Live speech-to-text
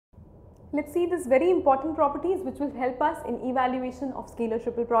Let's see this very important properties which will help us in evaluation of scalar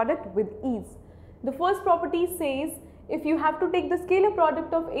triple product with ease. The first property says if you have to take the scalar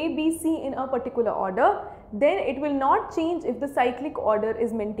product of A, B, C in a particular order, then it will not change if the cyclic order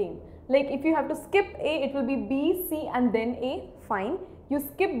is maintained. Like if you have to skip A, it will be B, C and then A, fine. You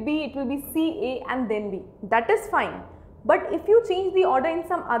skip B, it will be C, A and then B. That is fine. But if you change the order in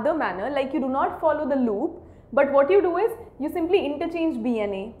some other manner, like you do not follow the loop, but what you do is you simply interchange B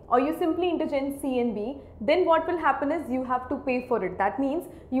and A, or you simply interchange C and B, then what will happen is you have to pay for it. That means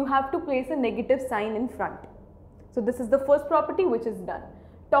you have to place a negative sign in front. So this is the first property which is done.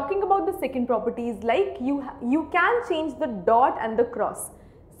 Talking about the second property is like you can change the dot and the cross.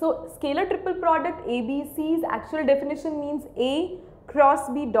 So scalar triple product ABC's actual definition means A cross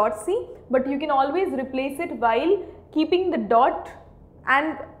B dot C, but you can always replace it while keeping the dot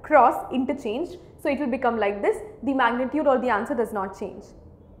and cross interchanged. So it will become like this, the magnitude or the answer does not change.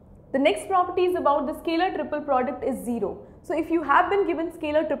 The next property is about the scalar triple product is 0. So if you have been given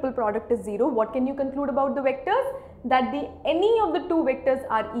scalar triple product is 0, what can you conclude about the vectors? That any of the two vectors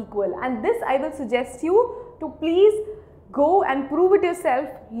are equal, and this I will suggest you to please go and prove it yourself.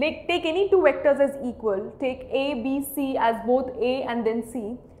 Like take any two vectors as equal, take A, B, C as both A and then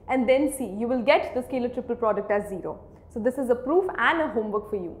C, you will get the scalar triple product as 0. So this is a proof and a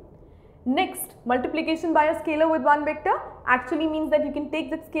homework for you. Next, multiplication by a scalar with one vector actually means that you can take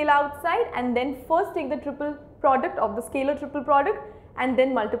that scalar outside and then first take the triple product of the scalar triple product and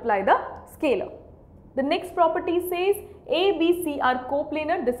then multiply the scalar. The next property says A, B, C are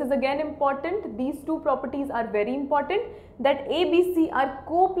coplanar. This is again important. These two properties are very important, that A, B, C are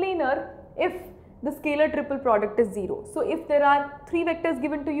coplanar if the scalar triple product is 0. So if there are three vectors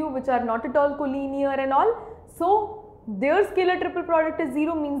given to you which are not at all collinear and all, so their scalar triple product is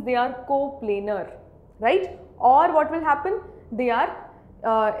 0 means they are coplanar, right? Or what will happen? They are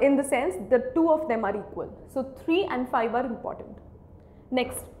in the sense the two of them are equal. So 3 and 5 are important.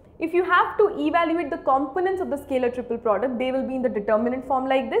 Next, if you have to evaluate the components of the scalar triple product, they will be in the determinant form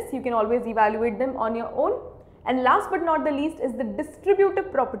like this. You can always evaluate them on your own. And last but not the least is the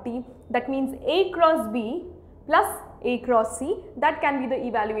distributive property, that means A cross B plus A cross C, that can be the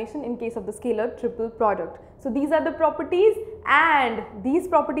evaluation in case of the scalar triple product. So these are the properties, and these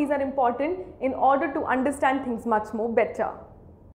properties are important in order to understand things much more better.